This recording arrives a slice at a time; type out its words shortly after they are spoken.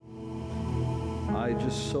I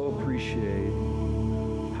just so appreciate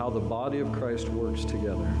how the body of Christ works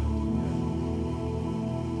together.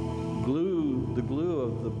 The glue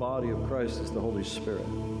of the body of Christ is the Holy Spirit.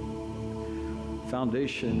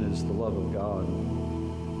 Foundation is the love of God.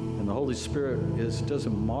 And the Holy Spirit does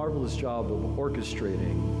a marvelous job of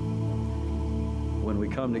orchestrating when we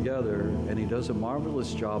come together, and He does a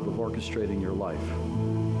marvelous job of orchestrating your life.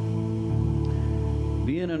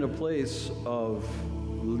 Being in a place of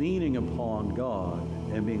leaning upon God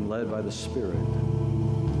and being led by the Spirit.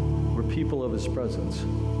 We're people of His presence.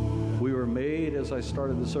 We were made, as I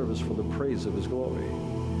started the service, for the praise of His glory.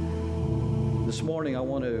 This morning, I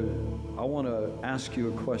want to ask you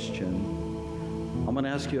a question. I'm going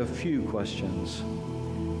to ask you a few questions.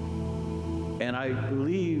 And I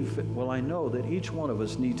know that each one of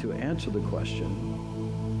us need to answer the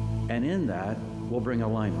question. And in that, we'll bring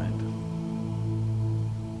alignment.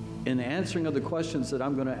 In the answering of the questions that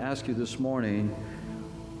I'm going to ask you this morning,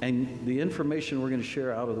 and the information we're going to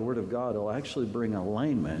share out of the Word of God will actually bring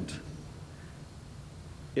alignment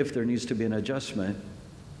if there needs to be an adjustment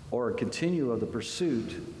or a continue of the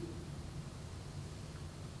pursuit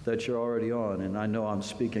that you're already on. And I know I'm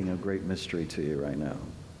speaking a great mystery to you right now.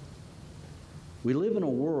 We live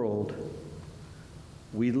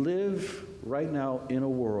right now in a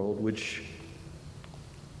world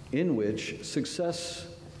in which success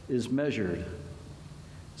is measured.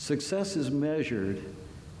 Success is measured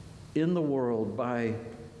in the world by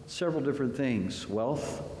several different things.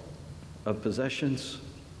 Wealth, of possessions.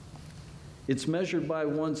 It's measured by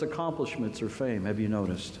one's accomplishments or fame, have you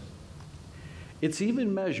noticed? It's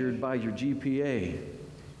even measured by your GPA.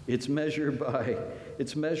 It's measured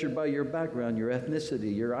by your background, your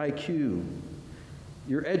ethnicity, your IQ,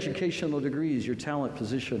 your educational degrees, your talent,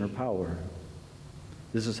 position, or power.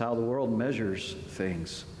 This is how the world measures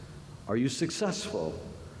things. Are you successful?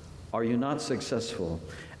 Are you not successful?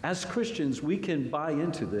 As Christians, we can buy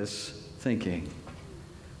into this thinking.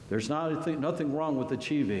 There's nothing wrong with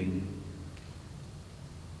achieving.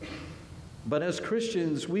 But as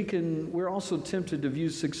Christians, we're also tempted to view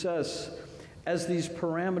success as these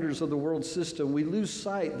parameters of the world system. We lose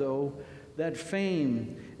sight, though, that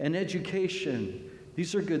fame and education,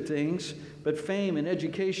 these are good things, but fame and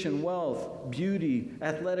education, wealth, beauty,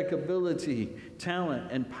 athletic ability, talent,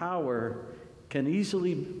 and power can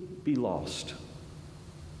easily be lost.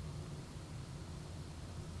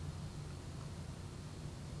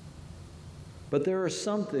 But there are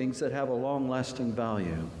some things that have a long-lasting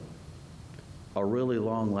value, a really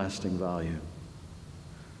long-lasting value.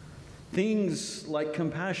 Things like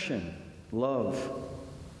compassion, love,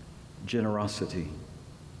 generosity,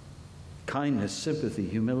 kindness, sympathy,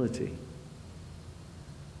 humility.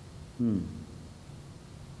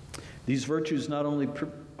 These virtues not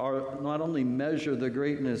only measure the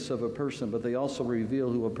greatness of a person, but they also reveal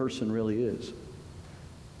who a person really is.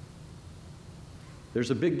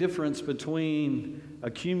 There's a big difference between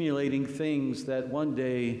accumulating things that one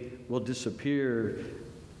day will disappear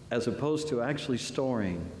as opposed to actually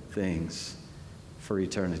storing things for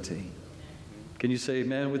eternity. Can you say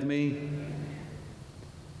amen with me?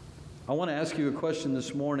 I want to ask you a question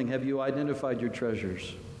this morning. Have you identified your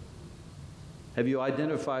treasures? Have you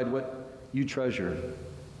identified what you treasure?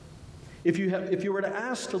 If you were to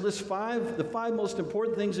ask to list the five most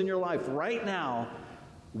important things in your life right now,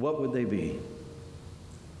 what would they be?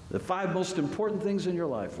 The five most important things in your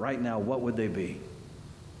life right now, what would they be?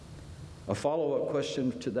 A follow-up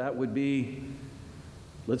question to that would be,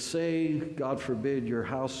 let's say, God forbid, your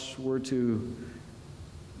house were to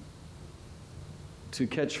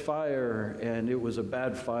catch fire, and it was a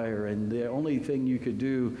bad fire, and the only thing you could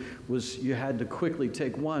do was you had to quickly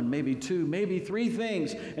take one, maybe two, maybe three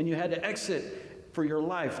things, and you had to exit for your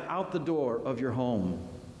life out the door of your home.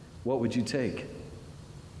 What would you take?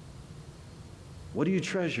 What do you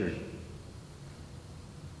treasure?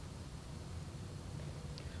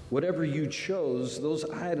 Whatever you chose, those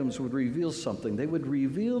items would reveal something. They would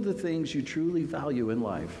reveal the things you truly value in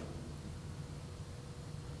life.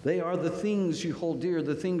 They are the things you hold dear,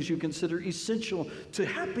 the things you consider essential to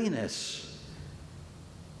happiness,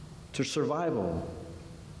 to survival,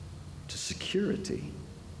 to security.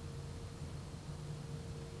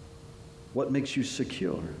 What makes you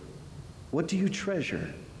secure? What do you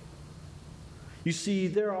treasure? You see,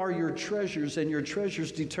 there are your treasures, and your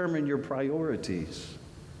treasures determine your priorities.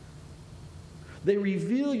 They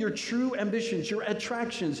reveal your true ambitions, your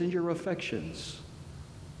attractions, and your affections.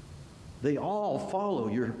 They all follow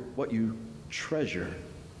what you treasure.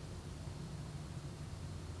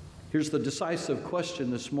 Here's the decisive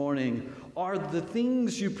question this morning. Are the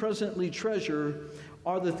things you presently treasure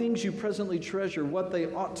what they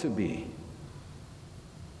ought to be?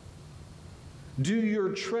 Do your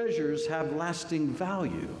treasures have lasting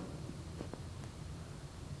value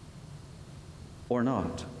or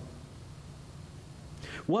not?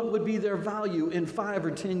 What would be their value in 5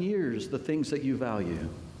 or 10 years, the things that you value?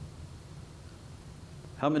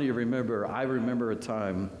 How many of you remember, I remember a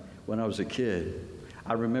time when I was a kid.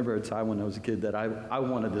 I remember a time when I was a kid that I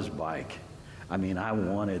wanted this bike. I mean, I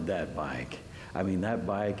wanted that bike. I mean, that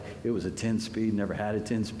bike, it was a 10-speed, never had a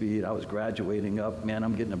 10-speed. I was graduating up. Man,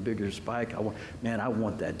 I'm getting a bigger bike. I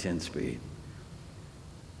want that 10-speed.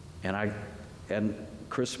 And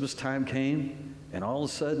Christmas time came, and all of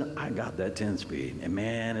a sudden, I got that 10-speed. And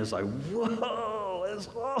man, it's like, whoa, that's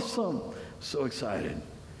awesome. So excited.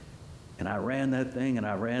 And I ran that thing, and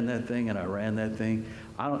I ran that thing, and I ran that thing.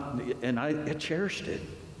 I cherished it.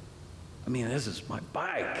 I mean, this is my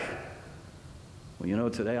bike. Well, you know,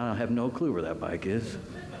 today I have no clue where that bike is.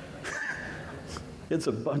 It's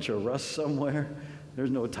a bunch of rust somewhere.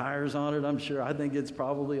 There's no tires on it, I'm sure. I think it's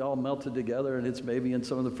probably all melted together, and it's maybe in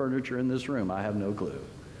some of the furniture in this room. I have no clue.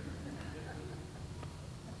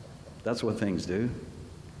 That's what things do.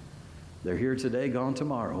 They're here today, gone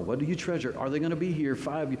tomorrow. What do you treasure? Are they going to be here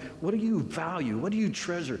 5 years? What do you value? What do you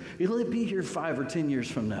treasure? Will it be here 5 or 10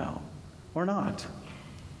 years from now or not?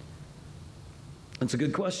 That's a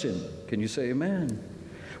good question. Can you say amen?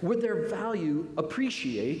 Would their value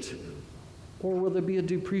appreciate, or will there be a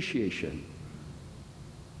depreciation?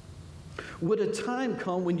 Would a time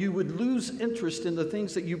come when you would lose interest in the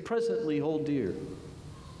things that you presently hold dear?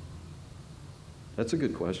 That's a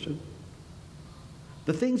good question.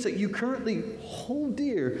 The things that you currently hold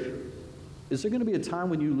dear, is there going to be a time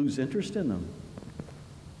when you lose interest in them?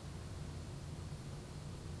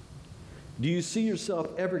 Do you see yourself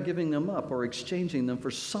ever giving them up or exchanging them for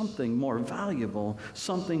something more valuable,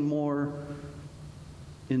 something more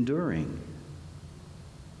enduring?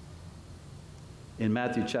 In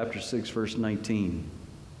Matthew chapter 6, verse 19,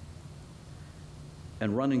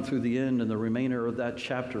 and running through the end and the remainder of that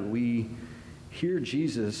chapter, we hear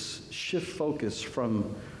Jesus shift focus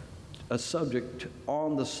from a subject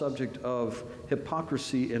on the subject of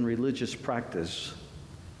hypocrisy and religious practice.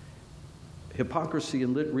 Hypocrisy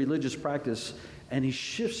and religious practice, and he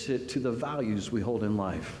shifts it to the values we hold in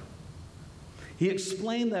life. He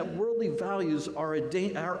explained that worldly values are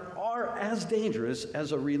as dangerous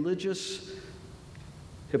as a religious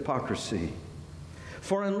hypocrisy.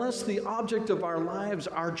 For unless the object of our lives,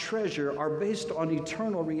 our treasure, are based on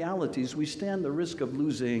eternal realities, we stand the risk of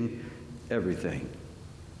losing everything.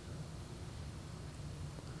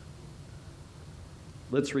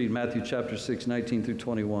 Let's read Matthew chapter 6, 19 through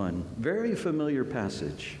 21. Very familiar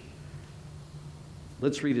passage.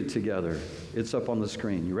 Let's read it together. It's up on the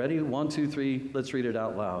screen. You ready? 1, 2, 3. Let's read it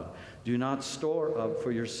out loud. Do not store up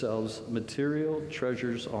for yourselves material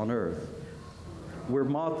treasures on earth, where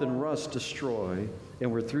moth and rust destroy,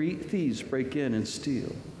 and where thieves break in and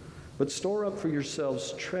steal. But store up for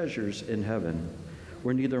yourselves treasures in heaven,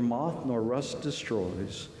 where neither moth nor rust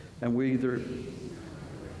destroys, and where neither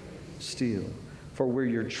steal. For where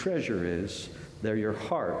your treasure is, there your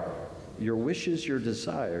heart, your wishes, your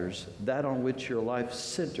desires, that on which your life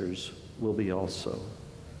centers, will be also.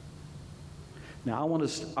 Now I'm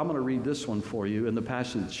going to read this one for you in the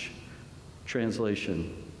Passage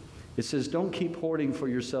translation. It says, don't keep hoarding for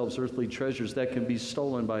yourselves earthly treasures that can be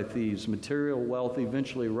stolen by thieves. Material wealth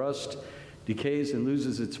eventually rusts, decays, and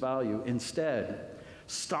loses its value. Instead,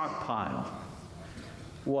 stockpile.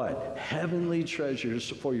 What? Heavenly treasures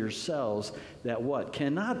for yourselves that what?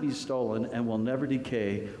 Cannot be stolen and will never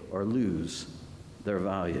decay or lose their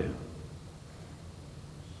value.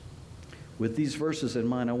 With these verses in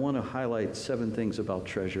mind, I want to highlight 7 things about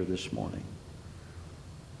treasure this morning.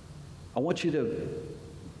 I want you to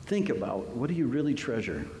think about, what do you really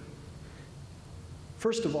treasure?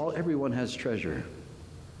 First of all, everyone has treasure.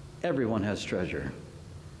 Everyone has treasure.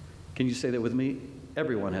 Can you say that with me?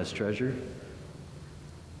 Everyone has treasure.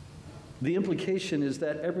 The implication is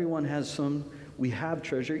that everyone has some, we have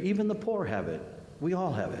treasure, even the poor have it. We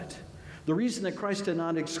all have it. The reason that Christ did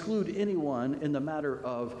not exclude anyone in the matter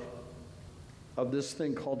of this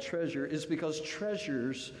thing called treasure is because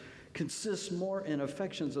treasures consist more in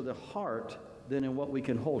affections of the heart than in what we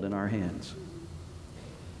can hold in our hands.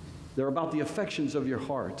 They're about the affections of your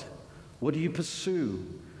heart. What do you pursue?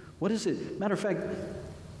 What is it? Matter of fact,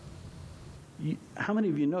 how many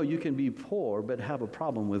of you know you can be poor but have a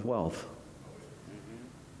problem with wealth?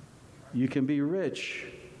 You can be rich.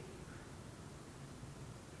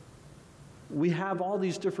 We have all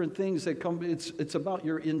these different things that come. It's about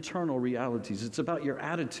your internal realities. It's about your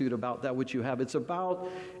attitude about that which you have. It's about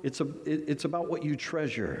what you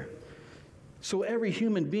treasure. So every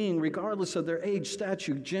human being, regardless of their age,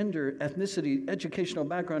 stature, gender, ethnicity, educational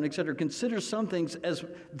background, etc., considers some things as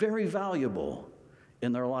very valuable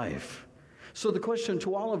in their life. So the question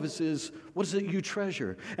to all of us is, what is it you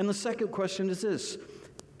treasure? And the second question is this,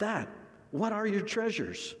 what are your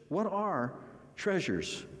treasures? What are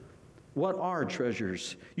treasures? What are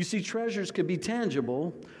treasures? You see, treasures can be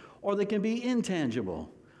tangible or they can be intangible.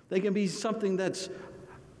 They can be something that's,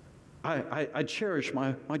 I cherish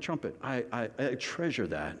my trumpet. I treasure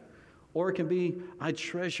that. Or it can be, I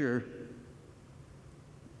treasure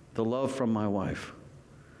the love from my wife.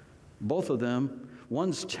 Both of them,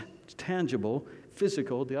 one's tangible,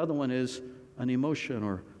 physical. The other one is an emotion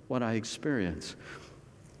or what I experience.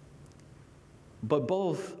 But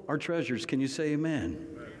both are treasures. Can you say amen?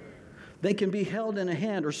 They can be held in a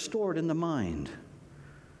hand or stored in the mind.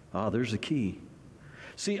 There's a key.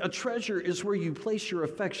 See, a treasure is where you place your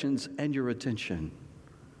affections and your attention.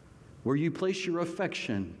 Where you place your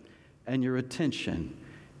affection and your attention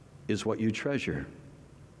is what you treasure.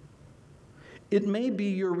 It may be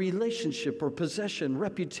your relationship or possession,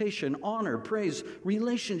 reputation, honor, praise,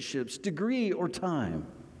 relationships, degree, or time.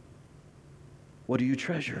 What do you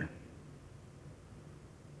treasure?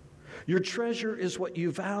 Your treasure is what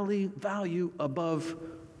you value above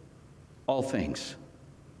all things.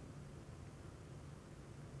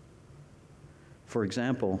 For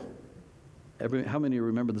example, how many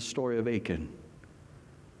remember the story of Achan?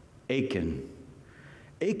 Achan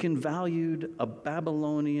valued a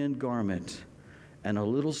Babylonian garment and a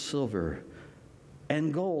little silver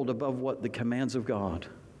and gold above what the commands of God.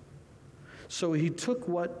 So he took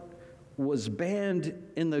what was banned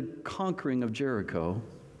in the conquering of Jericho.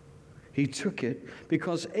 He took it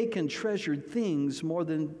because Achan treasured things more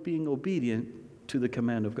than being obedient to the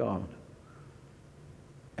command of God.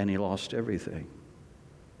 And he lost everything.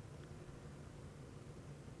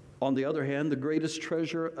 On the other hand, the greatest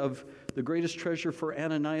treasure for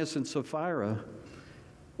Ananias and Sapphira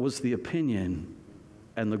was the opinion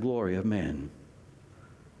and the glory of men.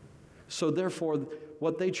 So therefore,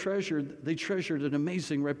 what they treasured an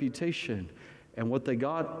amazing reputation. And what they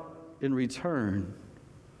got in return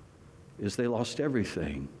is they lost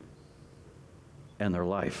everything and their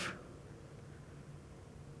life.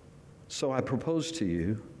 So I propose to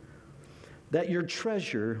you that your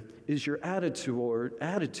treasure is your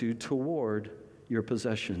attitude toward your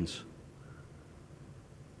possessions.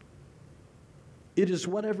 It is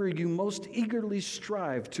whatever you most eagerly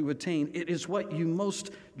strive to attain. It is what you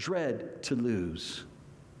most dread to lose.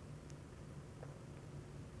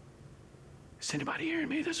 Is anybody hearing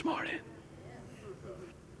me this morning?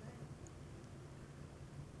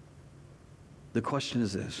 The question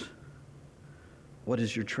is this. What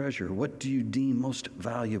is your treasure? What do you deem most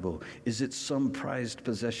valuable? Is it some prized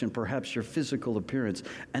possession, perhaps your physical appearance,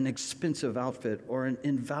 an expensive outfit, or an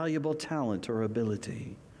invaluable talent or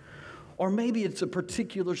ability? Or maybe it's a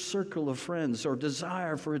particular circle of friends, or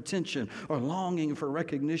desire for attention, or longing for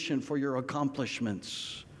recognition for your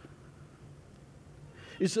accomplishments.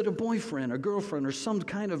 Is it a boyfriend, a girlfriend, or some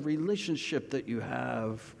kind of relationship that you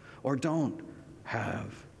have or don't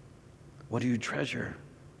have? What do you treasure?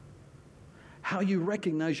 How you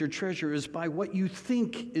recognize your treasure is by what you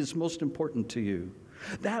think is most important to you.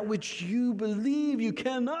 That which you believe you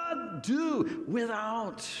cannot do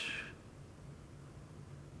without.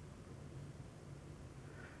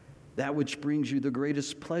 That which brings you the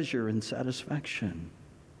greatest pleasure and satisfaction.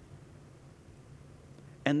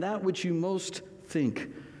 And that which you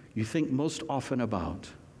think most often about.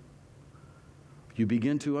 You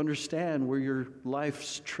begin to understand where your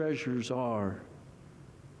life's treasures are.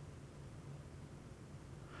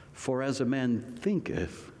 For as a man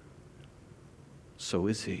thinketh, so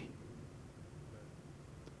is he.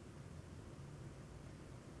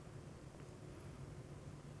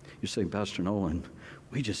 You're saying, Pastor Nolan,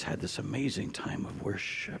 we just had this amazing time of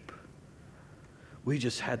worship. We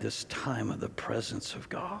just had this time of the presence of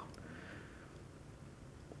God.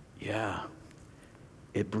 Yeah,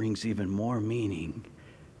 it brings even more meaning.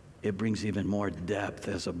 It brings even more depth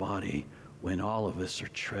as a body when all of us are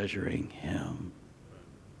treasuring him.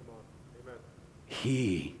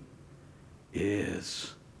 He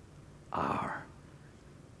is our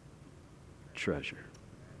treasure.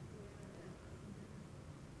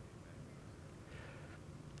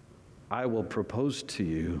 I will propose to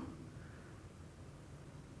you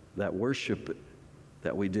that worship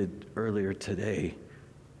that we did earlier today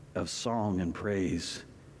of song and praise,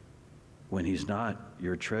 when he's not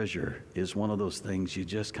your treasure, is one of those things you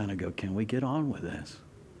just kind of go, can we get on with this?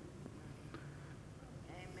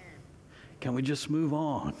 Can we just move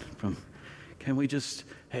on from,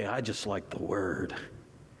 hey, I just like the word.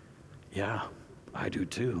 Yeah, I do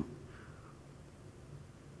too.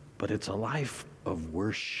 But it's a life of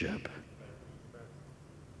worship.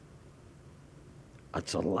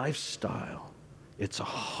 It's a lifestyle. It's a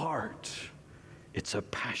heart. It's a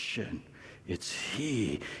passion. It's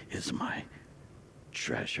He is my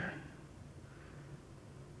treasure.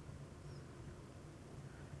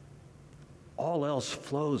 All else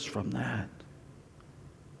flows from that.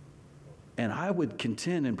 And I would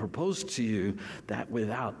contend and propose to you that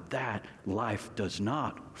without that, life does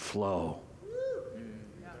not flow.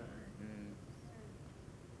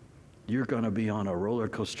 You're going to be on a roller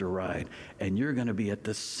coaster ride, and you're going to be at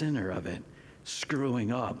the center of it,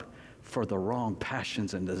 screwing up for the wrong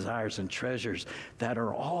passions and desires and treasures that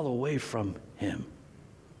are all away from Him.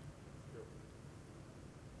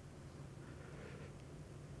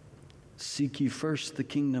 Seek ye first the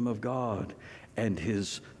kingdom of God and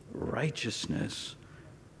His righteousness.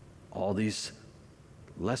 All these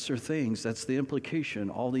lesser things, that's the implication,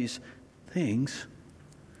 all these things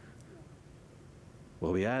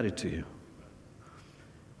will be added to you.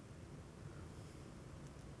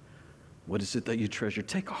 What is it that you treasure?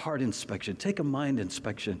 Take a heart inspection. Take a mind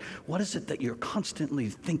inspection. What is it that you're constantly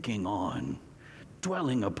thinking on,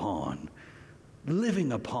 dwelling upon,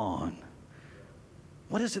 living upon?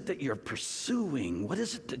 What is it that you're pursuing? What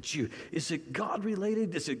is it that is it God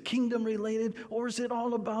related? Is it kingdom related? Or is it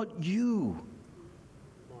all about you?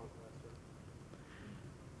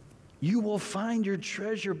 You will find your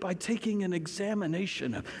treasure by taking an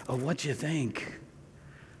examination of what you think,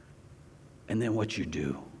 and then what you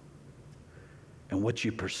do, and what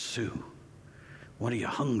you pursue. What are you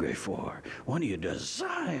hungry for? What do you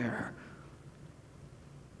desire?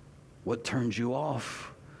 What turns you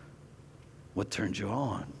off? What turns you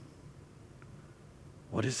on?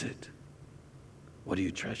 What is it? What do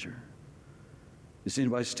you treasure? Is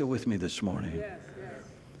anybody still with me this morning? Yes, yes.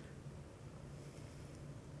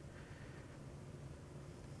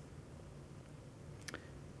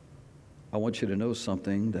 I want you to know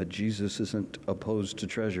something, that Jesus isn't opposed to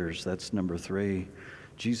treasures. That's number 3.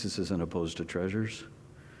 Jesus isn't opposed to treasures.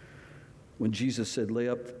 When Jesus said, lay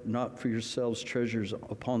up not for yourselves treasures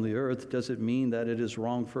upon the earth, does it mean that it is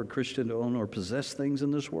wrong for a Christian to own or possess things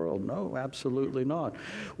in this world? No, absolutely not.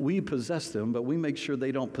 We possess them, but we make sure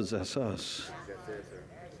they don't possess us.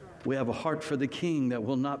 We have a heart for the King that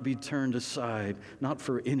will not be turned aside, not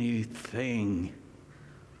for anything.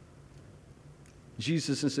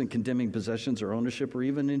 Jesus isn't condemning possessions or ownership or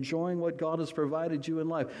even enjoying what God has provided you in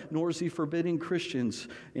life, nor is He forbidding Christians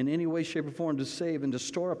in any way, shape, or form to save and to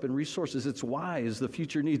store up in resources. It's wise, the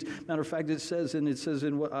future needs. Matter of fact, it says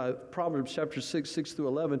in Proverbs chapter 6, 6 through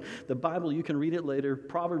 11, the Bible, you can read it later,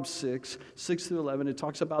 Proverbs 6, 6 through 11, it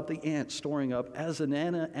talks about the ant storing up as an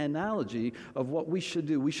analogy of what we should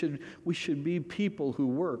do. We should be people who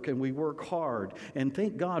work, and we work hard. And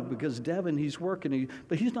thank God, because Devin, he's working,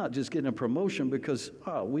 but he's not just getting a promotion because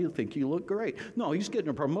we think you look great. No, he's getting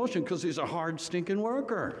a promotion because he's a hard, stinking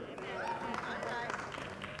worker.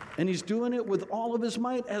 And he's doing it with all of his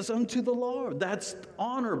might as unto the Lord. That's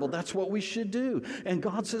honorable. That's what we should do. And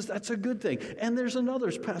God says that's a good thing. And there's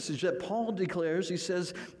another passage that Paul declares. He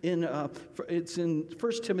says it's in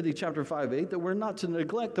 1 Timothy chapter 5:8 that we're not to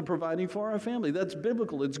neglect the providing for our family. That's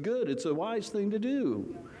biblical. It's good. It's a wise thing to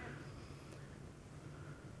do.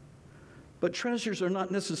 But treasures are not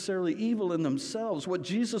necessarily evil in themselves. What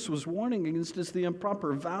Jesus was warning against is the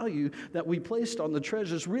improper value that we placed on the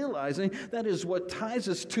treasures, realizing that is what ties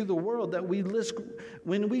us to the world, that we list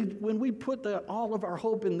when we put all of our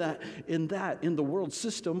hope in the world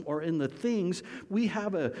system or in the things, we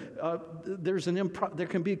have there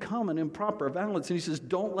can become an improper balance. And he says,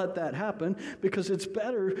 don't let that happen, because it's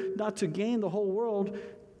better not to gain the whole world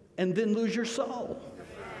and then lose your soul.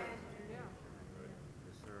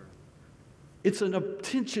 It's an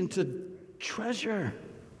attention to treasure.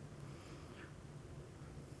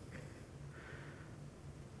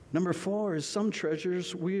 Number 4 is some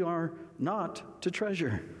treasures we are not to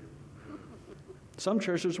treasure. Some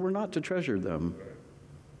treasures we're not to treasure them.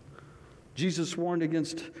 Jesus warned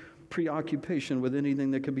against preoccupation with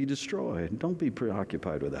anything that could be destroyed. Don't be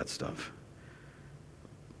preoccupied with that stuff.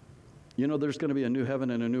 You know there's going to be a new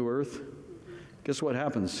heaven and a new earth? Guess what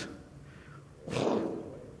happens?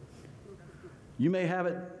 You may have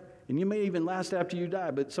it, and you may even last after you die,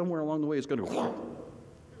 but somewhere along the way it's going to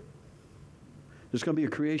There's going to be a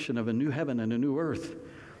creation of a new heaven and a new earth.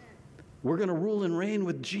 We're going to rule and reign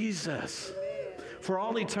with Jesus for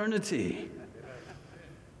all eternity.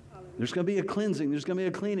 There's going to be a cleansing. There's going to be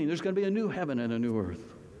a cleaning. There's going to be a new heaven and a new earth.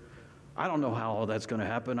 I don't know how all that's going to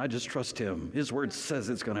happen. I just trust Him. His word says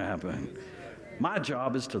it's going to happen. My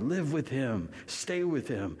job is to live with him, stay with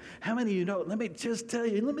him. How many of you know? Let me just tell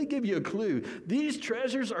you, let me give you a clue. These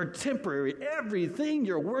treasures are temporary. Everything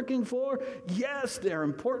you're working for, yes, they're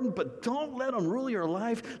important, but don't let them rule your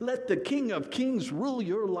life. Let the King of Kings rule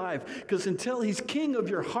your life, because until he's king of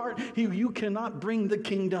your heart, you cannot bring the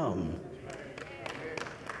kingdom.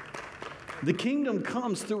 The kingdom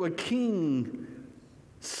comes through a king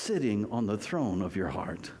sitting on the throne of your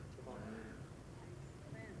heart.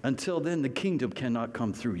 Until then, the kingdom cannot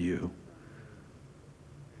come through you.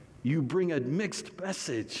 You bring a mixed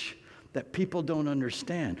message that people don't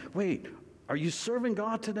understand. Wait, are you serving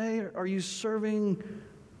God today, or are you serving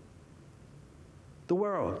the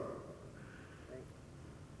world?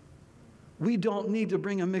 We don't need to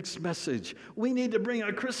bring a mixed message. We need to bring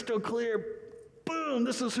a crystal clear, boom,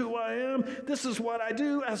 this is who I am. This is what I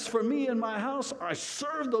do. As for me and my house, I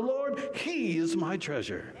serve the Lord. He is my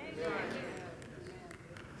treasure. Amen.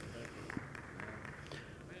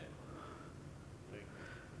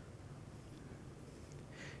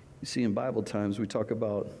 You see, in Bible times, we talk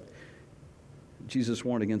about Jesus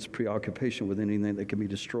warned against preoccupation with anything that can be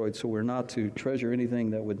destroyed, so we're not to treasure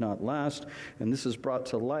anything that would not last. And this is brought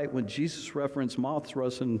to light when Jesus referenced moth,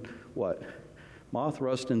 rust, and what? Moth,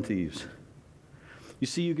 rust, and thieves. You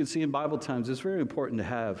see, you can see in Bible times, it's very important to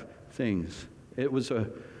have things. It was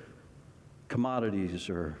commodities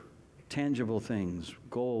or tangible things,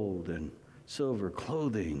 gold and silver,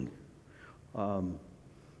 clothing,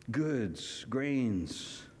 goods,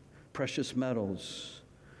 grains, precious metals.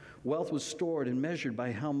 Wealth was stored and measured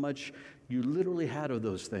by how much you literally had of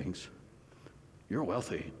those things. You're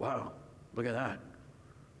wealthy. Wow, look at that.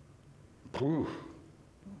 Pooh.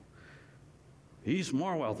 He's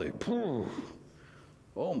more wealthy. Pooh.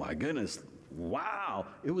 Oh my goodness. Wow.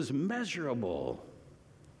 It was measurable.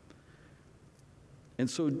 And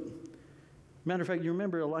so, matter of fact, you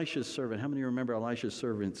remember Elisha's servant. How many remember Elisha's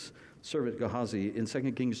servant Gehazi in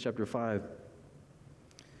 2 Kings chapter 5?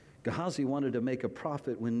 Gehazi wanted to make a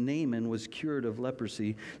profit when Naaman was cured of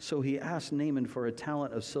leprosy, so he asked Naaman for a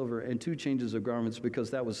talent of silver and 2 changes of garments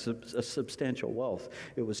because that was a substantial wealth.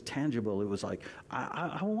 It was tangible. It was like,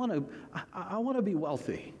 I want to be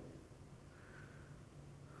wealthy.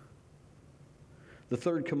 The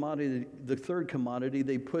third commodity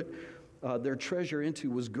they put their treasure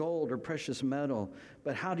into was gold or precious metal.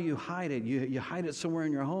 But how do you hide it? You hide it somewhere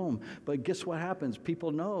in your home. But guess what happens?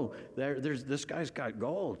 People know there's this guy's got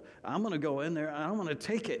gold. I'm going to go in there and I'm going to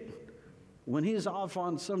take it. When he's off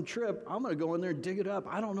on some trip, I'm going to go in there and dig it up.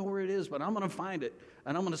 I don't know where it is, but I'm going to find it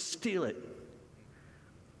and I'm going to steal it.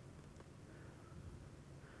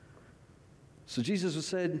 So Jesus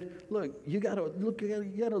said, look, you got to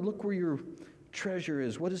look where your treasure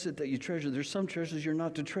is. What is it that you treasure? There's some treasures you're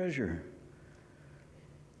not to treasure.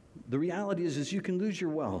 The reality is you can lose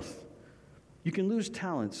your wealth. You can lose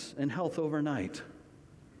talents and health overnight.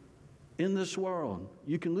 In this world,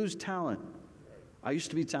 you can lose talent. I used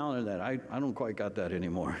to be talented at that. I don't quite got that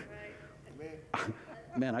anymore.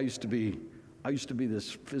 Man, I used to be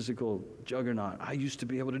this physical juggernaut. I used to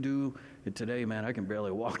be able to do it. Today, man, I can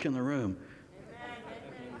barely walk in the room.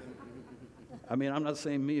 I mean, I'm not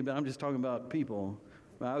saying me, but I'm just talking about people.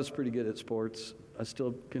 I was pretty good at sports. I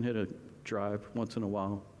still can hit a drive once in a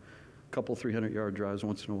while, a couple 300-yard drives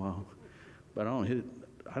once in a while. But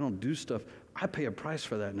I don't do stuff. I pay a price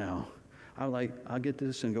for that now. I'll get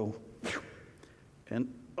this and go, and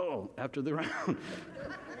after the round,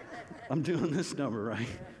 I'm doing this number, right?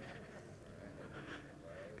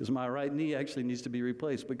 Because my right knee actually needs to be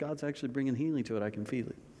replaced, but God's actually bringing healing to it. I can feel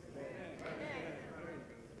it.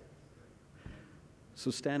 So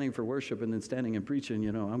standing for worship and then standing and preaching,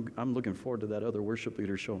 I'm looking forward to that other worship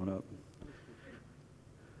leader showing up.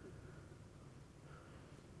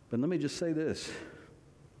 But let me just say this.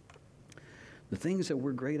 The things that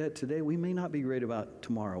we're great at today, we may not be great about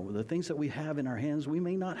tomorrow. The things that we have in our hands, we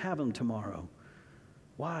may not have them tomorrow.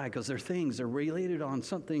 Why? Because they're related on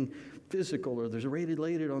something physical, or they're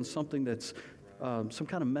related on something that's some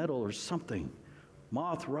kind of metal or something.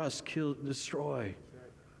 Moth, rust, kill, destroy.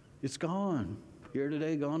 It's gone. Here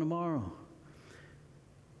today, gone tomorrow.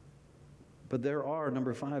 But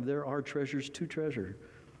number 5, there are treasures to treasure.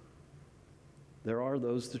 There are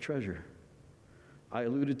those to treasure. I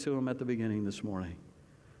alluded to them at the beginning this morning.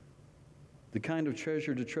 The kind of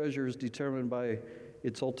treasure to treasure is determined by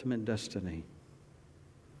its ultimate destiny.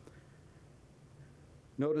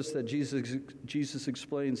 Notice that Jesus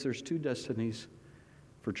explains there's 2 destinies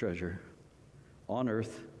for treasure, on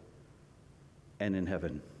earth and in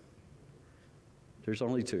heaven. There's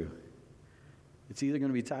only 2. It's either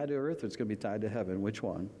going to be tied to earth or it's going to be tied to heaven. Which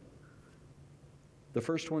one? The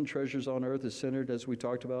first one, treasures on earth, is centered, as we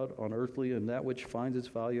talked about, on earthly and that which finds its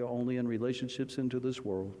value only in relationships into this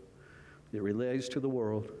world. It relates to the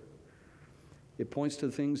world. It points to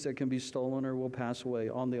things that can be stolen or will pass away.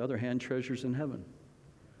 On the other hand, treasures in heaven.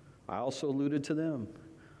 I also alluded to them.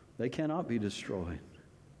 They cannot be destroyed.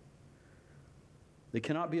 They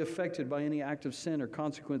cannot be affected by any act of sin or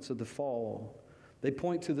consequence of the fall. They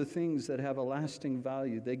point to the things that have a lasting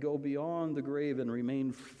value. They go beyond the grave and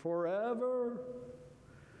remain forever.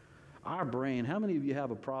 Our brain, how many of you have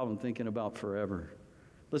a problem thinking about forever?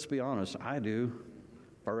 Let's be honest, I do.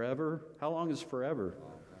 Forever? How long is forever?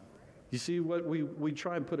 You see what we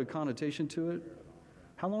try and put a connotation to it?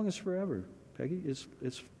 How long is forever, Peggy? It's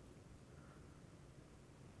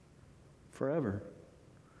forever.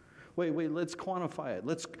 Wait, let's quantify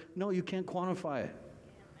it. No, you can't quantify it.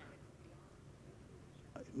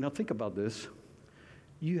 Now think about this.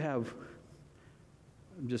 You have,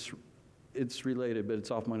 it's related, but it's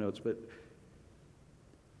off my notes, but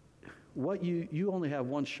what you only have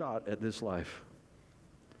one shot at this life.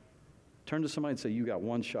 Turn to somebody and say, you got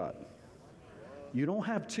one shot. You don't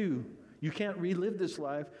have two. You can't relive this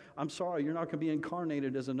life. I'm sorry, you're not going to be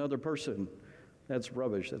incarnated as another person. That's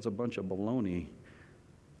rubbish. That's a bunch of baloney.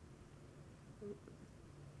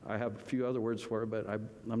 I have a few other words for it, but I'm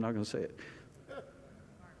not going to say it.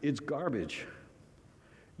 It's garbage.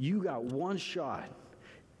 You got one shot.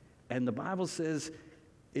 And the Bible says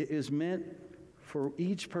it is meant for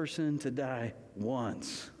each person to die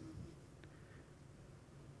once.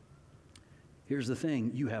 Here's the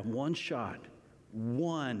thing. You have one shot.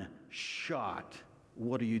 One shot.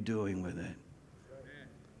 What are you doing with it?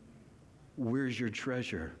 Where's your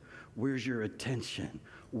treasure? Where's your attention?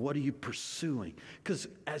 What are you pursuing? Because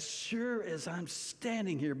as sure as I'm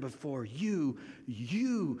standing here before you,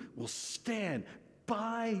 you will stand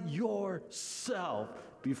by yourself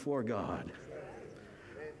before God.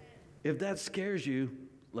 If that scares you,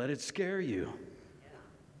 let it scare you.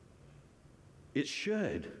 It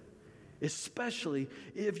should. Especially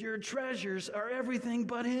if your treasures are everything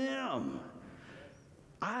but Him.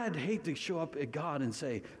 I'd hate to show up at God and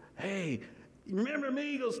say, hey, remember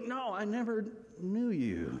me? He goes, no, I never knew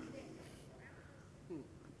you.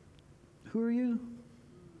 Who are you?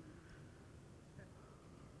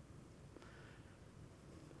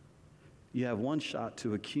 You have one shot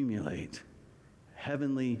to accumulate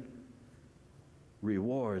heavenly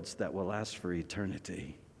rewards that will last for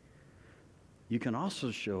eternity. You can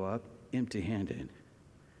also show up empty-handed.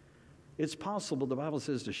 It's possible, the Bible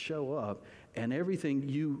says, to show up and everything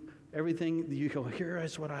you go, here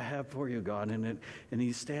is what I have for you, God. And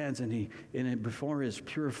He stands and before His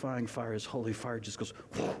purifying fire, His holy fire just goes,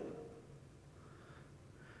 whoosh.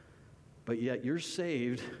 But yet you're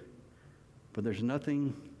saved, but there's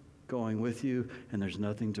nothing going with you and there's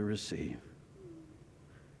nothing to receive.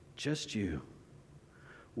 Just you.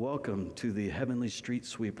 Welcome to the heavenly street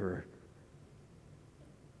sweeper.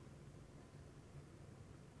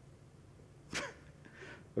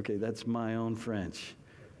 Okay, that's my own French.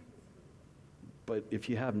 But if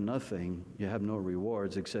you have nothing, you have no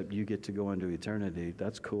rewards except you get to go into eternity.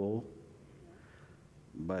 That's cool.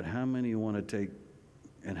 But how many want to take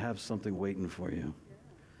and have something waiting for you?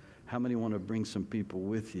 How many want to bring some people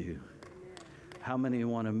with you? How many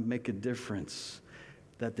want to make a difference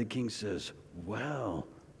that the King says, well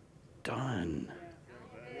done?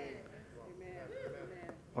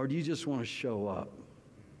 Or do you just want to show up?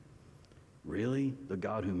 Really? The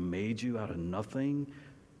God who made you out of nothing?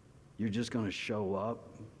 You're just going to show up?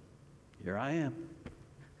 Here I am.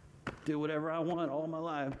 Do whatever I want all my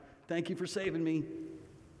life. Thank you for saving me.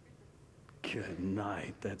 Good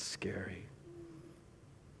night. That's scary.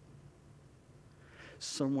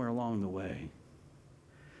 Somewhere along the way,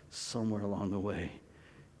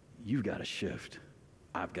 you've got to shift.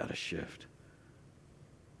 I've got to shift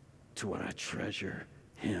to what I treasure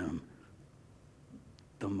Him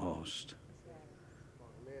the most.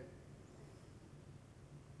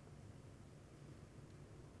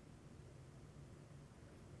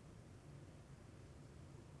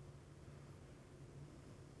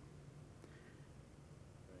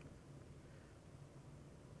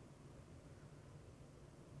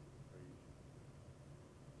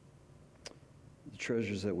 The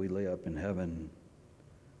treasures that we lay up in heaven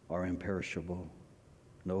are imperishable.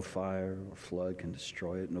 No fire or flood can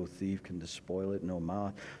destroy it. No thief can despoil it. No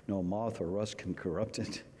moth or rust can corrupt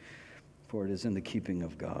it. For it is in the keeping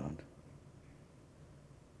of God.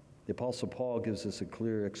 The Apostle Paul gives us a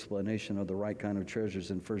clear explanation of the right kind of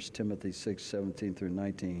treasures in 1 Timothy 6:17 through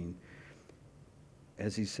 19.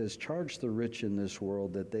 As he says, charge the rich in this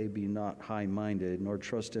world that they be not high-minded, nor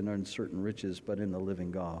trust in uncertain riches, but in the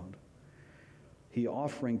living God, he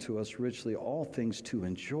offering to us richly all things to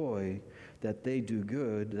enjoy, that they do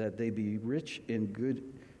good, that they be rich in good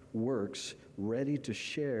works, ready to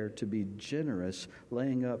share, to be generous,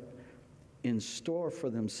 laying up in store for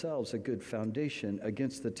themselves a good foundation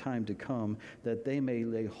against the time to come, that they may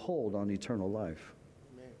lay hold on eternal life.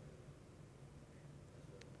 Amen.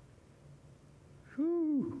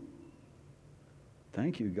 Whew.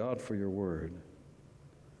 Thank you, God, for your word.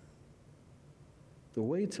 The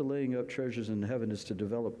way to laying up treasures in heaven is to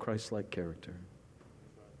develop Christ-like character.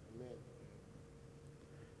 Amen.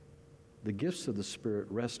 The gifts of the Spirit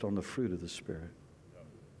rest on the fruit of the Spirit.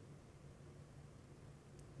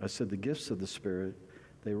 I said the gifts of the Spirit,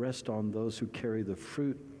 they rest on those who carry the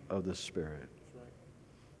fruit of the Spirit. That's right.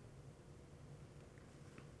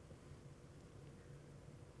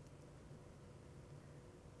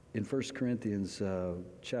 In 1 Corinthians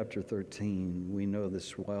chapter 13, we know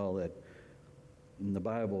this well, that in the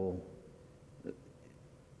Bible,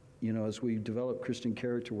 as we develop Christian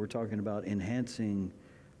character, we're talking about enhancing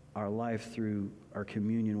our life through our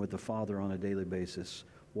communion with the Father on a daily basis,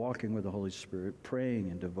 walking with the Holy Spirit, praying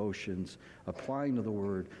in devotions, applying to the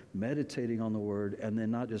Word, meditating on the Word, and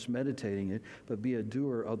then not just meditating it, but be a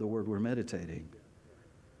doer of the Word we're meditating.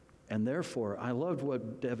 And therefore, I loved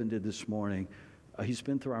what Devin did this morning. He's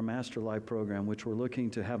been through our Master Life program, which we're looking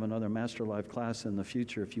to have another Master Life class in the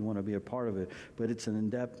future if you want to be a part of it. But it's an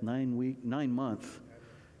in-depth 9-month.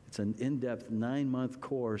 It's an in-depth 9-month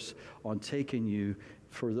course on taking you,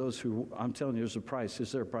 for those who, I'm telling you, there's a price.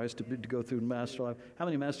 Is there a price to go through Master Life? How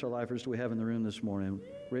many Master Lifers do we have in the room this morning?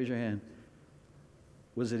 Raise your hand.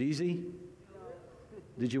 Was it easy?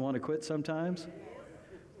 Did you want to quit sometimes?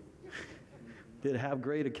 Did it have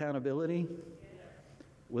great accountability?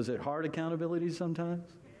 Was it hard accountability sometimes?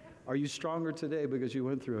 Are you stronger today because you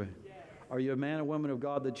went through it? Are you a man or woman of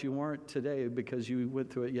God that you weren't today because you went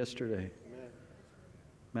through it yesterday? Amen.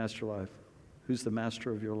 Master Life. Who's the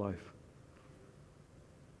master of your life?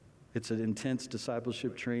 It's an intense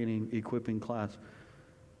discipleship training, equipping class.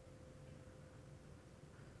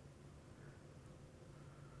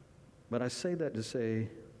 But I say that to say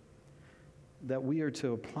that we are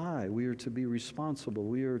to apply, we are to be responsible,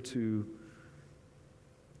 we are to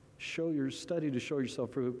study to show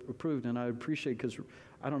yourself approved. And I appreciate, because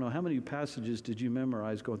I don't know, how many passages did you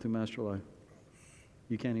memorize going through Master Life?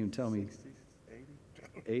 You can't even tell me. 60,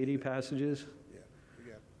 80? 80 passages? Yeah,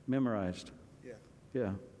 we got, Memorized. yeah.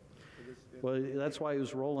 Yeah. Well, that's why he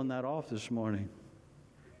was rolling that off this morning.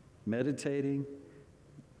 Meditating,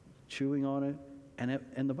 chewing on it.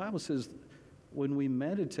 And the Bible says, when we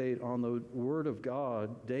meditate on the Word of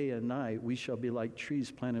God day and night, we shall be like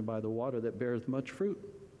trees planted by the water that beareth much fruit.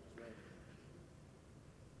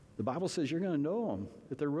 The Bible says you're going to know them.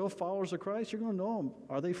 If they're real followers of Christ, you're going to know them.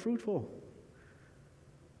 Are they fruitful?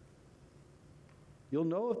 You'll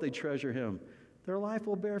know if they treasure Him. Their life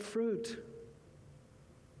will bear fruit.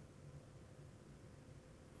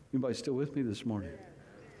 Anybody still with me this morning?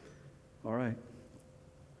 All right.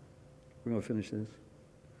 We're going to finish this.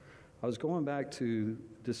 I was going back to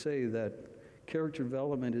say that character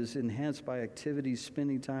development is enhanced by activities,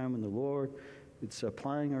 spending time in the Lord. It's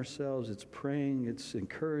applying ourselves, it's praying, it's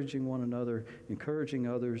encouraging one another, encouraging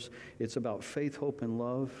others. It's about faith, hope, and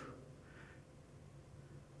love.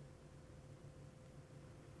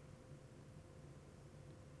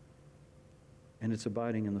 And it's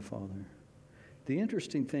abiding in the Father. The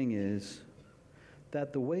interesting thing is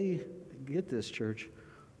that the way, get this, church,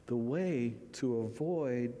 the way to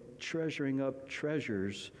avoid treasuring up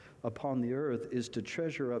treasures upon the earth is to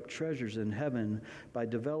treasure up treasures in heaven by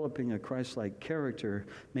developing a Christ-like character,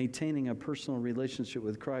 maintaining a personal relationship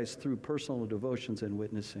with Christ through personal devotions and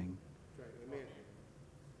witnessing. Right. Amen.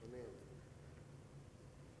 Amen.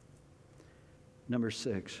 Number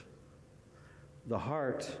 6, the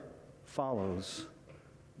heart follows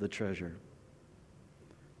the treasure.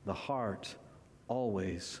 The heart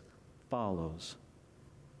always follows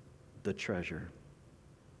the treasure.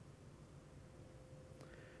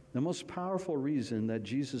 The most powerful reason that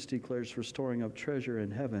Jesus declares for storing up treasure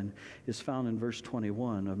in heaven is found in verse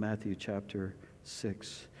 21 of Matthew chapter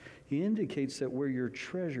 6. He indicates that where your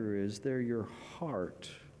treasure is, there your heart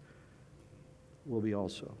will be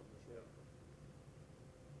also.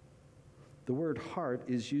 The word heart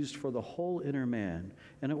is used for the whole inner man.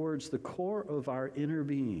 In other words, the core of our inner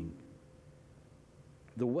being,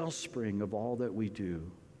 the wellspring of all that we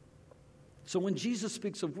do. So when Jesus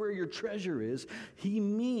speaks of where your treasure is, he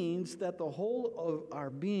means that the whole of our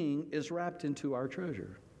being is wrapped into our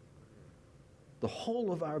treasure. The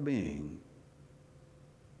whole of our being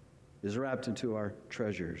is wrapped into our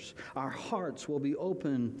treasures. Our hearts will be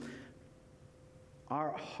open.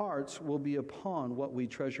 our hearts will be upon what we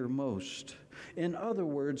treasure most. In other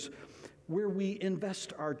words, where we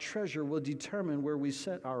invest our treasure will determine where we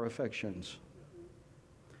set our affections.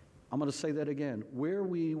 I'm going to say that again. Where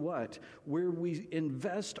we what? Where we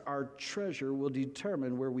invest our treasure will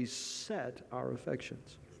determine where we set our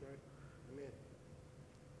affections. That's right. Amen.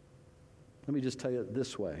 Let me just tell you it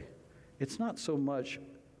this way. It's not so much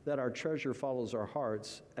that our treasure follows our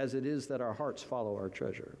hearts as it is that our hearts follow our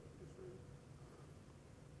treasure.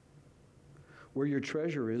 Where your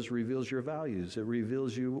treasure is reveals your values. It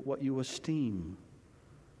reveals you what you esteem.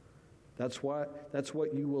 That's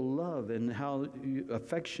what you will love and how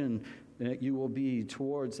affection you will be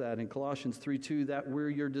towards that. In Colossians 3:2, that where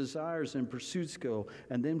your desires and pursuits go,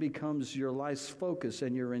 and then becomes your life's focus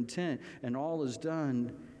and your intent, and all is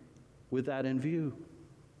done with that in view.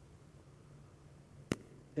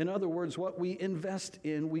 In other words, what we invest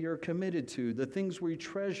in, we are committed to. The things we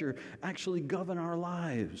treasure actually govern our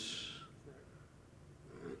lives.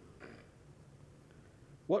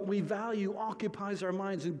 What we value occupies our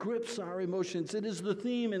minds and grips our emotions. It is the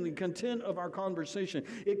theme and the content of our conversation.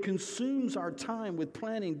 It consumes our time with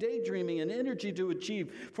planning, daydreaming, and energy to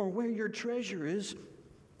achieve. For where your treasure is,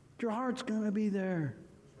 your heart's going to be there.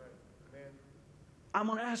 I'm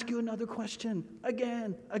going to ask you another question.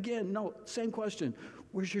 Again. No, same question.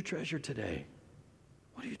 Where's your treasure today?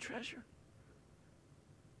 What do you treasure?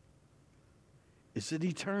 Is it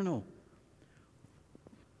eternal?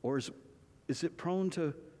 Or is it prone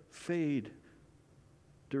to fade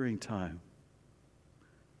during time?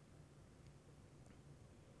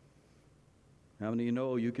 How many of you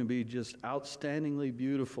know you can be just outstandingly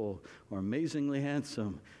beautiful or amazingly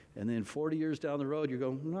handsome, and then 40 years down the road you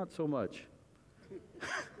go, not so much.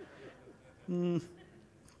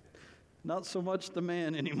 Not so much the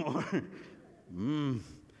man anymore.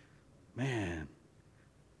 Man.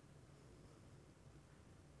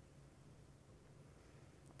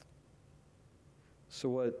 So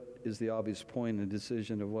what is the obvious point and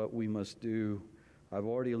decision of what we must do? I've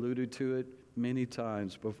already alluded to it many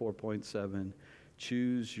times before point 7.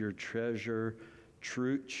 Choose your treasure.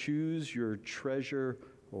 Choose your treasure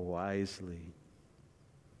wisely.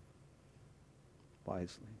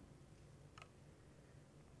 Wisely.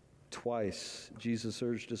 Twice, Jesus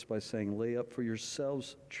urged us by saying, lay up for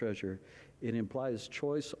yourselves treasure. It implies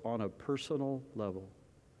choice on a personal level.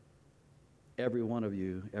 Every one of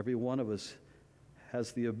you, every one of us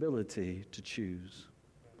has the ability to choose.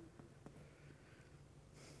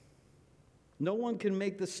 No one can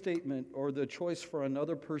make the statement or the choice for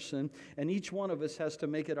another person, and each one of us has to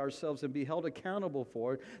make it ourselves and be held accountable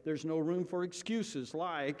for it. There's no room for excuses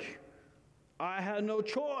like, I had no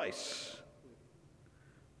choice,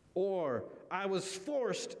 or I was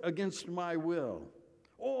forced against my will,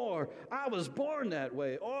 or I was born that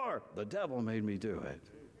way, or the devil made me do it.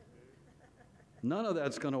 None of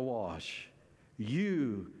that's going to wash.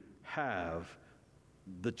 You have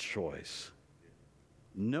the choice.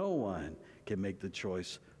 No one can make the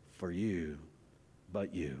choice for you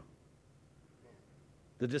but you.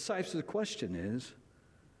 The decisive question is,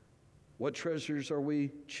 what treasures are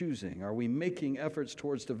we choosing? Are we making efforts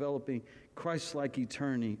towards developing Christ-like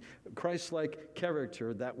eternity, Christ-like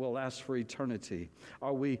character that will last for eternity?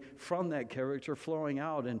 Are we from that character flowing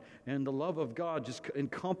out and the love of God just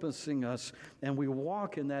encompassing us, and we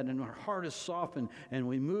walk in that and our heart is softened and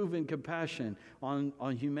we move in compassion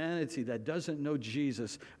on humanity that doesn't know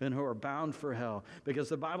Jesus and who are bound for hell? Because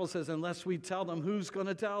the Bible says unless we tell them, who's going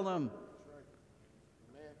to tell them?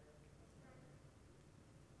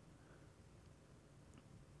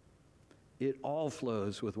 It all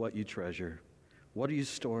flows with what you treasure. What are you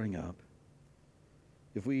storing up?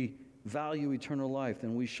 If we value eternal life,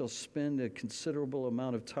 then we shall spend a considerable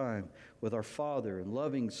amount of time with our Father and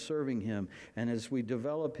loving, serving Him, and as we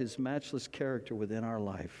develop His matchless character within our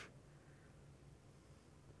life.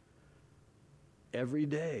 Every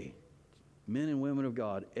day, men and women of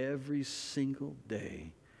God, every single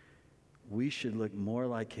day, we should look more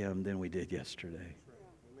like Him than we did yesterday.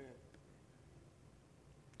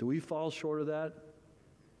 Do we fall short of that?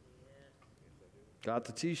 Got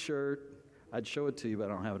the t-shirt. I'd show it to you, but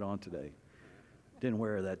I don't have it on today. Didn't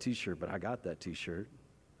wear that t-shirt, but I got that t-shirt.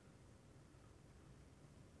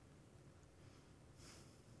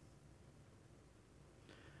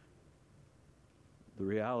 The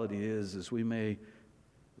reality is we may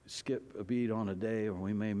skip a beat on a day or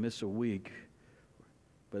we may miss a week,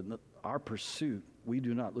 but our pursuit, we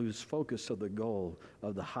do not lose focus of the goal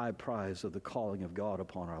of the high prize of the calling of God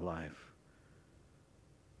upon our life.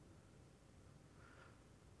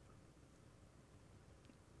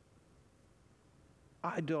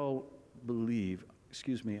 I do believe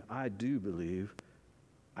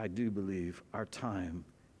I do believe our time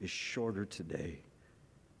is shorter today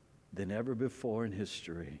than ever before in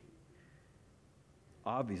history.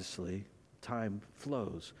 Obviously, time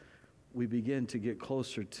flows. We begin to get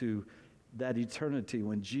closer to that eternity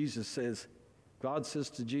when Jesus says, God says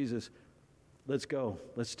to Jesus, let's go,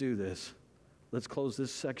 let's do this. Let's close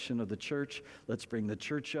this section of the church. Let's bring the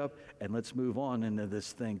church up and let's move on into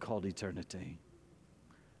this thing called eternity.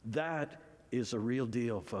 That is a real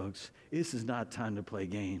deal, folks. This is not time to play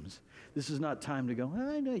games. This is not time to go,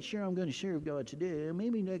 I'm not sure I'm going to serve God today,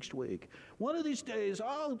 maybe next week. One of these days,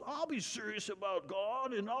 I'll be serious about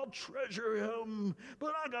God and I'll treasure Him,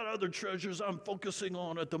 but I got other treasures I'm focusing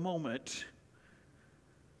on at the moment.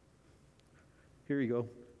 Here you go.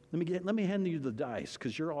 Let me hand you the dice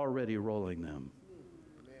because you're already rolling them.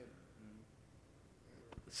 Amen.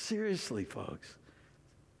 Seriously, folks.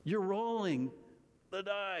 You're rolling the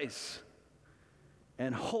dice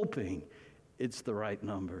and hoping it's the right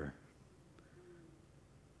number.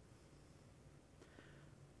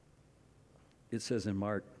 It says in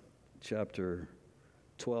Mark chapter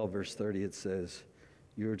 12, verse 30, it says,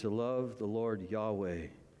 "You are to love the Lord Yahweh,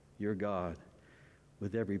 your God,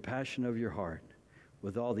 with every passion of your heart,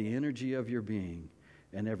 with all the energy of your being,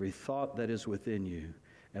 and every thought that is within you,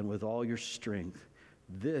 and with all your strength.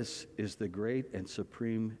 This is the great and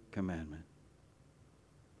supreme commandment."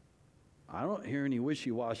 I don't hear any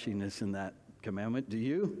wishy-washiness in that commandment, do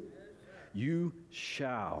you? You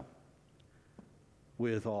shall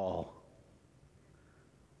with all.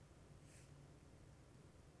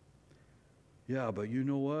 Yeah, but you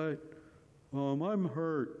know what? I'm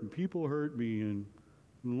hurt, and people hurt me, and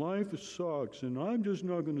life sucks, and I'm just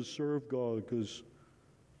not going to serve God because,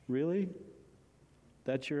 really?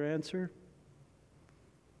 That's your answer?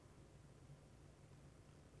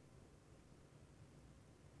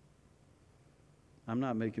 I'm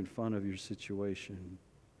not making fun of your situation.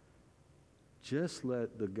 Just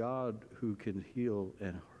let the God who can heal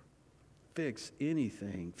and fix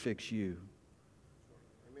anything fix you.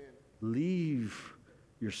 Amen. Leave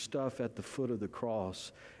your stuff at the foot of the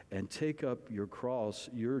cross and take up your cross,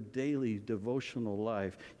 your daily devotional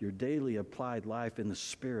life, your daily applied life in the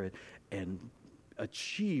Spirit, and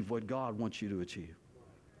achieve what God wants you to achieve.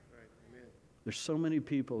 Right. Amen. There's so many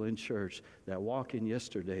people in church that walk in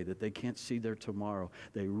yesterday that they can't see their tomorrow.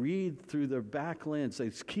 They read through their back lens. They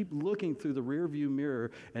keep looking through the rearview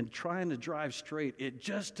mirror and trying to drive straight. It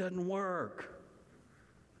just doesn't work.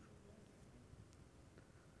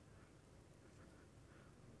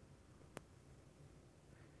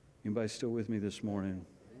 Anybody still with me this morning?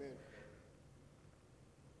 Amen.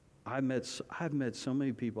 I've met so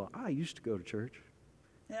many people. I used to go to church.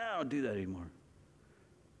 Yeah, I don't do that anymore.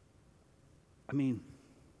 I mean,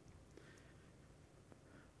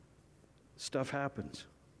 stuff happens.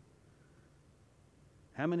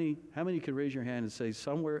 How many could raise your hand and say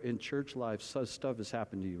somewhere in church life stuff has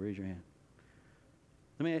happened to you? Raise your hand.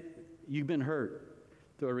 I mean, you've been hurt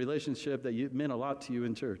through a relationship that meant a lot to you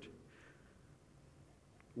in church.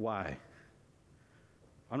 Why?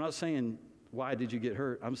 I'm not saying why did you get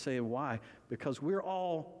hurt. I'm saying why. Because we're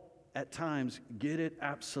all at times get it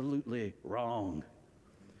absolutely wrong.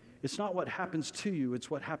 It's not what happens to you, it's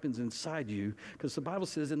what happens inside you. Because the Bible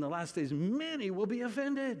says in the last days, many will be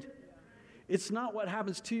offended. It's not what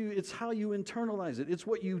happens to you, it's how you internalize it. It's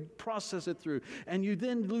what you process it through. And you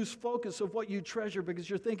then lose focus of what you treasure because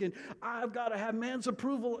you're thinking, I've got to have man's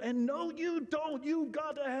approval. And no, you don't. You've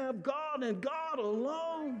got to have God and God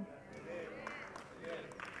alone.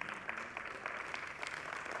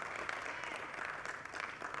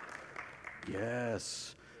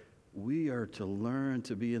 Yes, we are to learn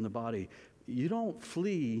to be in the body. You don't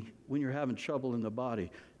flee when you're having trouble in the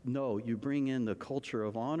body. No, you bring in the culture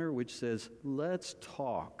of honor, which says, let's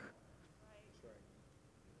talk.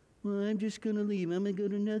 Well, I'm just going to leave. I'm going to go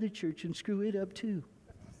to another church and screw it up too.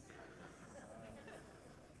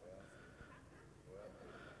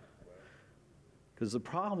 Because the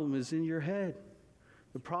problem is in your head.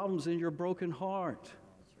 The problem's in your broken heart.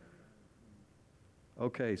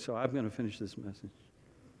 Okay, so I'm going to finish this message.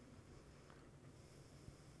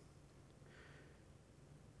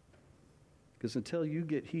 Because until you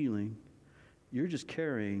get healing, you're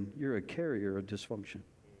a carrier of dysfunction.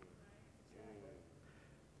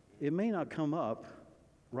 It may not come up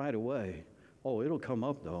right away. Oh, it'll come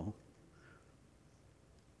up though.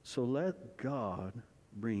 So let God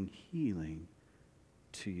bring healing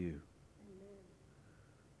to you.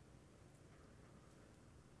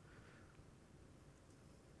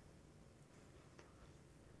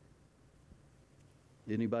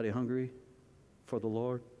 Anybody hungry for the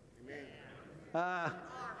Lord? Amen.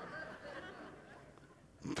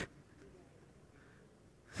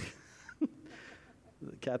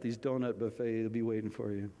 Kathy's donut buffet, it'll be waiting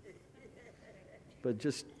for you. But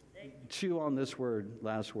just chew on this word,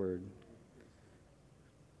 last word.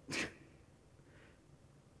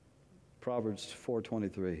 Proverbs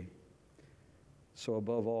 4:23. So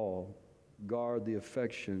above all, guard the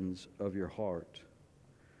affections of your heart,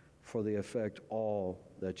 for they affect all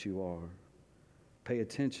that you are. Pay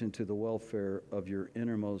attention to the welfare of your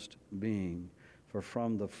innermost being, for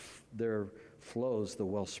from there flows the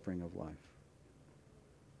wellspring of life.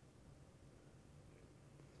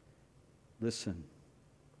 Listen,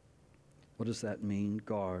 what does that mean?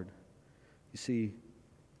 Guard. You see,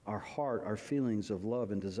 our heart, our feelings of love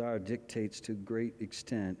and desire dictates to great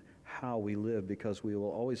extent how we live, because we will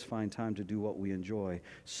always find time to do what we enjoy.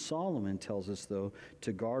 Solomon tells us, though,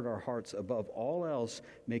 to guard our hearts above all else,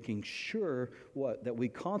 making sure that we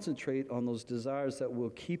concentrate on those desires that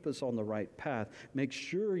will keep us on the right path. Make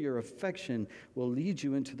sure your affection will lead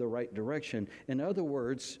you into the right direction. In other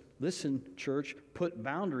words, listen, church, put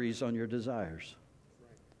boundaries on your desires.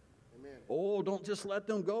 Amen. Oh, don't just let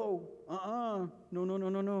them go.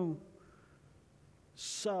 No.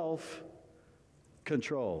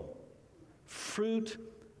 Self-control. Fruit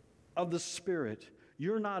of the Spirit.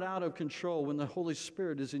 You're not out of control when the Holy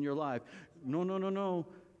Spirit is in your life. No.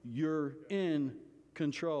 You're in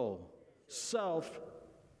control.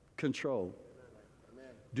 Self-control.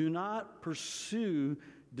 Do not pursue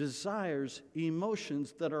desires,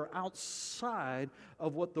 emotions that are outside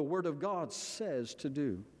of what the Word of God says to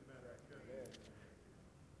do.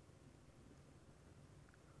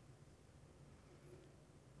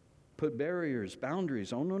 Put barriers,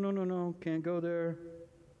 boundaries. Oh, no, can't go there.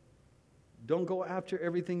 Don't go after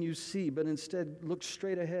everything you see, but instead look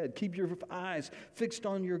straight ahead. Keep your eyes fixed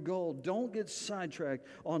on your goal. Don't get sidetracked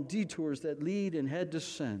on detours that lead and head to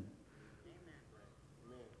sin. Amen.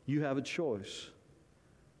 You have a choice.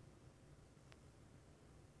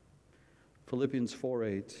 Philippians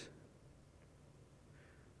 4:8.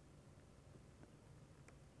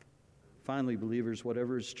 Finally, believers,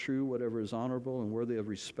 whatever is true, whatever is honorable and worthy of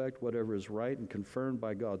respect, whatever is right and confirmed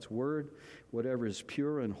by God's word, whatever is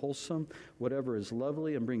pure and wholesome, whatever is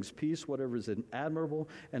lovely and brings peace, whatever is admirable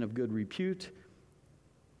and of good repute,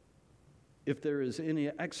 if there is any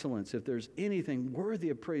excellence, if there's anything worthy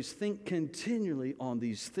of praise, think continually on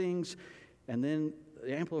these things. And then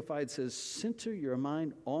the Amplified says, center your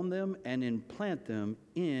mind on them and implant them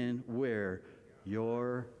in where?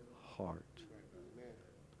 Your heart.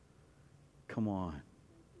 Come on.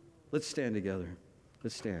 Let's stand together.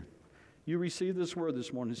 Let's stand. You received this word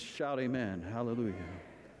this morning. Shout amen. Hallelujah.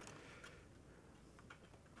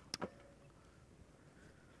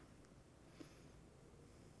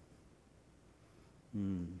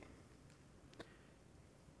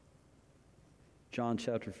 John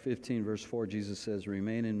chapter 15, verse 4, Jesus says,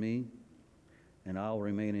 remain in me, and I'll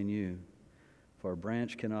remain in you. For a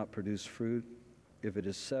branch cannot produce fruit if it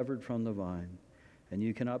is severed from the vine, and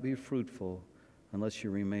you cannot be fruitful unless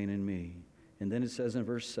you remain in me. And then it says in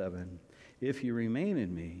verse 7, if you remain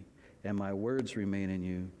in me, and my words remain in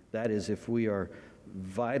you, that is, if we are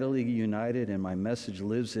vitally united and my message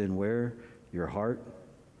lives in where? Your heart.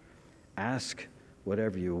 Ask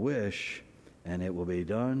whatever you wish, and it will be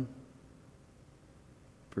done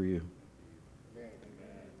for you.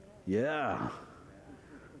 Yeah.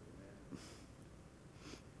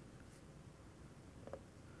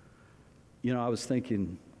 You know, I was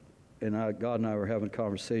thinking, and God and I were having a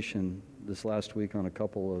conversation this last week on a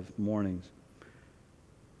couple of mornings.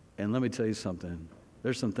 And let me tell you something.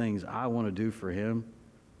 There's some things I want to do for Him.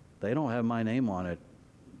 They don't have my name on it.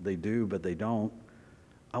 They do, but they don't.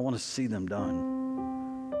 I want to see them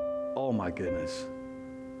done. Oh, my goodness.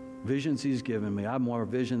 Visions He's given me. I have more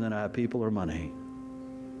vision than I have people or money.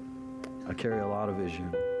 I carry a lot of vision.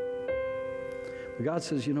 But God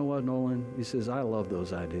says, you know what, Nolan? He says, I love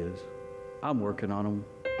those ideas. I'm working on them.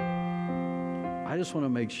 I just want to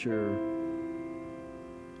make sure,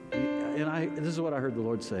 and this is what I heard the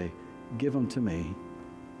Lord say, give them to me.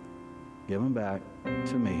 Give them back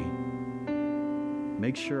to me.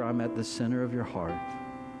 Make sure I'm at the center of your heart,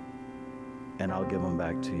 and I'll give them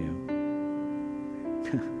back to you.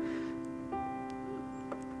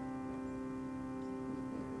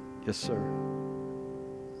 Yes, sir.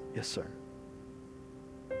 Yes, sir.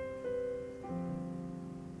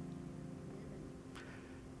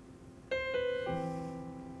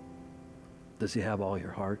 Does He have all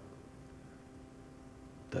your heart?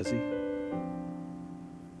 Does He?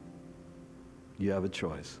 You have a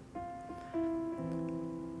choice.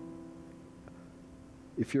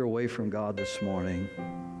 If you're away from God this morning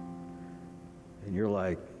and you're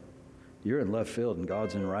like, you're in left field and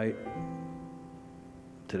God's in right,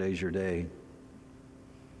 today's your day.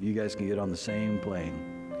 You guys can get on the same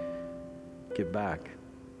plane. Get back.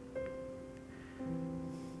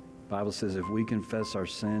 Bible says if we confess our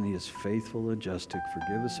sin, he is faithful and just to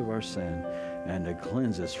forgive us of our sin and to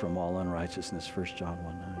cleanse us from all unrighteousness. 1 John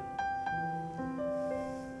 1:9.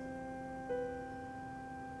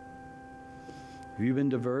 Have you been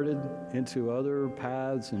diverted into other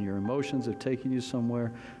paths and your emotions have taken you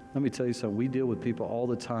somewhere? Let me tell you something. We deal with people all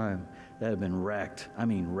the time that have been wrecked. I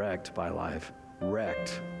mean wrecked by life.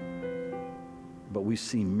 Wrecked. But we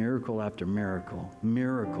see miracle after miracle.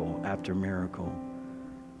 Miracle after miracle.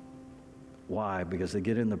 Why? Because they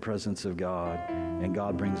get in the presence of God and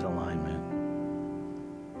God brings alignment.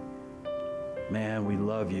 Man, we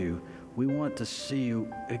love you. We want to see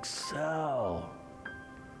you excel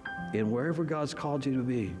in wherever God's called you to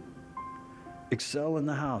be. Excel in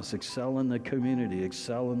the house, excel in the community,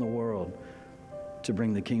 excel in the world to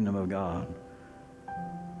bring the kingdom of God.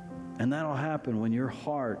 And that'll happen when your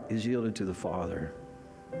heart is yielded to the Father.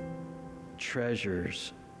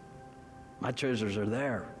 Treasures. My treasures are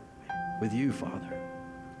there with you, Father.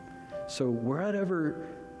 So wherever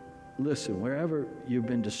you've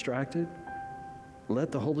been distracted,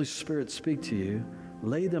 let the Holy Spirit speak to you.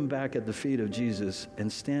 Lay them back at the feet of Jesus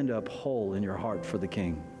and stand up whole in your heart for the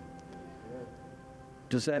King.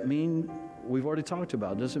 Does that mean, we've already talked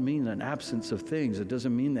about, it doesn't mean an absence of things. It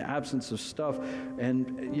doesn't mean the absence of stuff.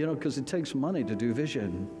 And, because it takes money to do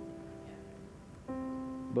vision.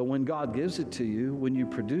 But when God gives it to you, when you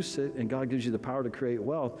produce it and God gives you the power to create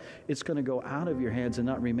wealth, it's going to go out of your hands and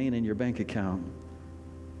not remain in your bank account.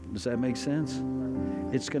 Does that make sense?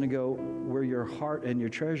 It's going to go where your heart and your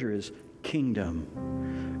treasure is, kingdom.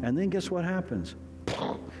 And then guess what happens?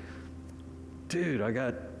 Dude,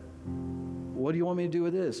 what do you want me to do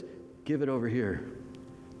with this? Give it over here.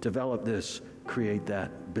 Develop this, create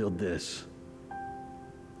that, build this.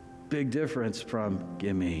 Big difference from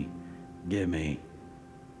give me.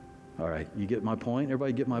 All right, you get my point?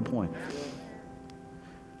 Everybody get my point?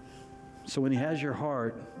 So when he has your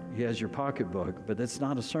heart, he has your pocketbook, but that's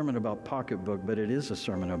not a sermon about pocketbook, but it is a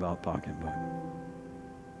sermon about pocketbook.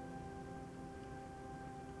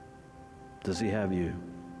 Does he have you?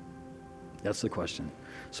 That's the question.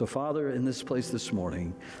 So Father, in this place this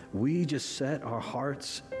morning, we just set our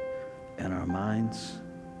hearts and our minds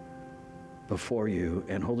before you,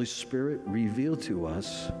 and Holy Spirit, reveal to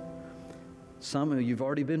us. Some of you've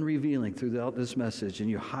already been revealing throughout this message, and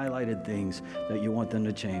you highlighted things that you want them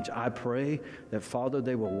to change. I pray that, Father,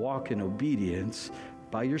 they will walk in obedience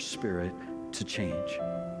by your Spirit to change.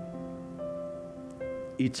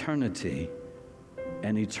 Eternity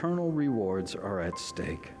and eternal rewards are at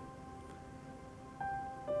stake.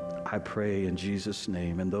 I pray in Jesus'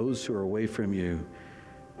 name, and those who are away from you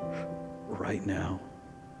right now,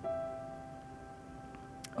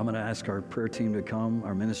 I'm going to ask our prayer team to come,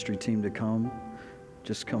 our ministry team to come.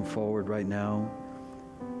 Just come forward right now.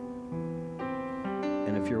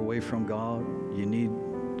 And if you're away from God, you need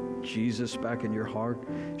Jesus back in your heart,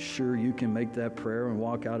 sure, you can make that prayer and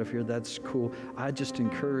walk out of here. That's cool. I just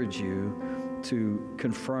encourage you to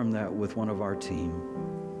confirm that with one of our team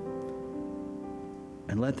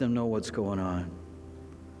and let them know what's going on.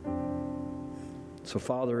 So,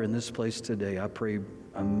 Father, in this place today, I pray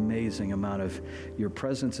amazing amount of your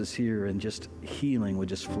presence is here, and just healing would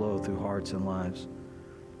just flow through hearts and lives.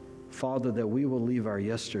 Father, that we will leave our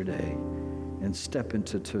yesterday and step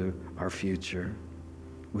into our future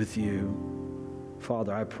with you.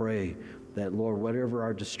 Father, I pray that, Lord, whatever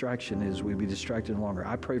our distraction is, we be distracted no longer.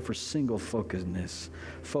 I pray for single focusedness,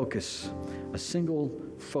 a single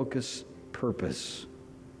focus purpose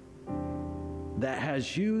that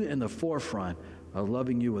has you in the forefront of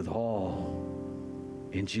loving you with all.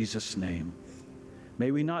 In Jesus' name.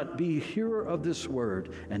 May we not be hearer of this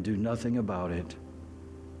word and do nothing about it.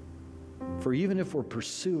 For even if we're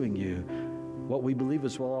pursuing you, what we believe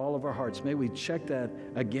is with all of our hearts, may we check that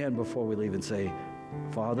again before we leave and say,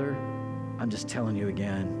 Father, I'm just telling you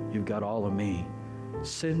again, you've got all of me.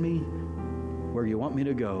 Send me where you want me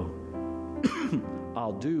to go.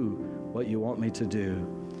 I'll do what you want me to do.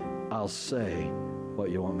 I'll say what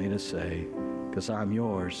you want me to say, because I'm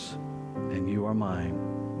yours and you are mine,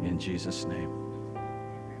 in Jesus' name.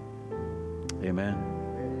 Amen.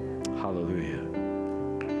 Hallelujah.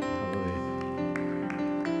 Hallelujah.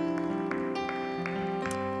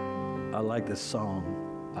 I like this song.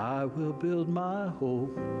 I will build my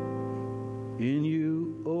hope in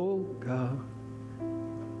you, oh God.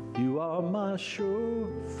 You are my sure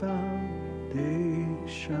foundation,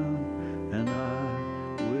 and I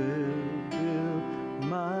will build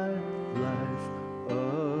my life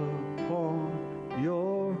upon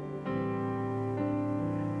your.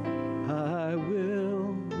 I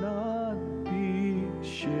will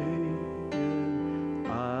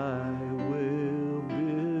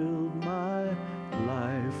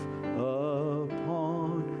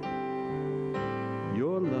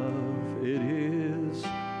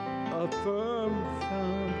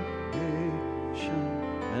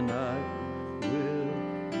and I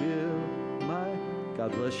will build my...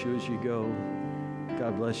 God bless you as you go.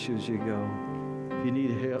 God bless you as you go. If you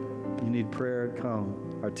need help, you need prayer,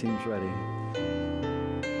 come. Our team's ready.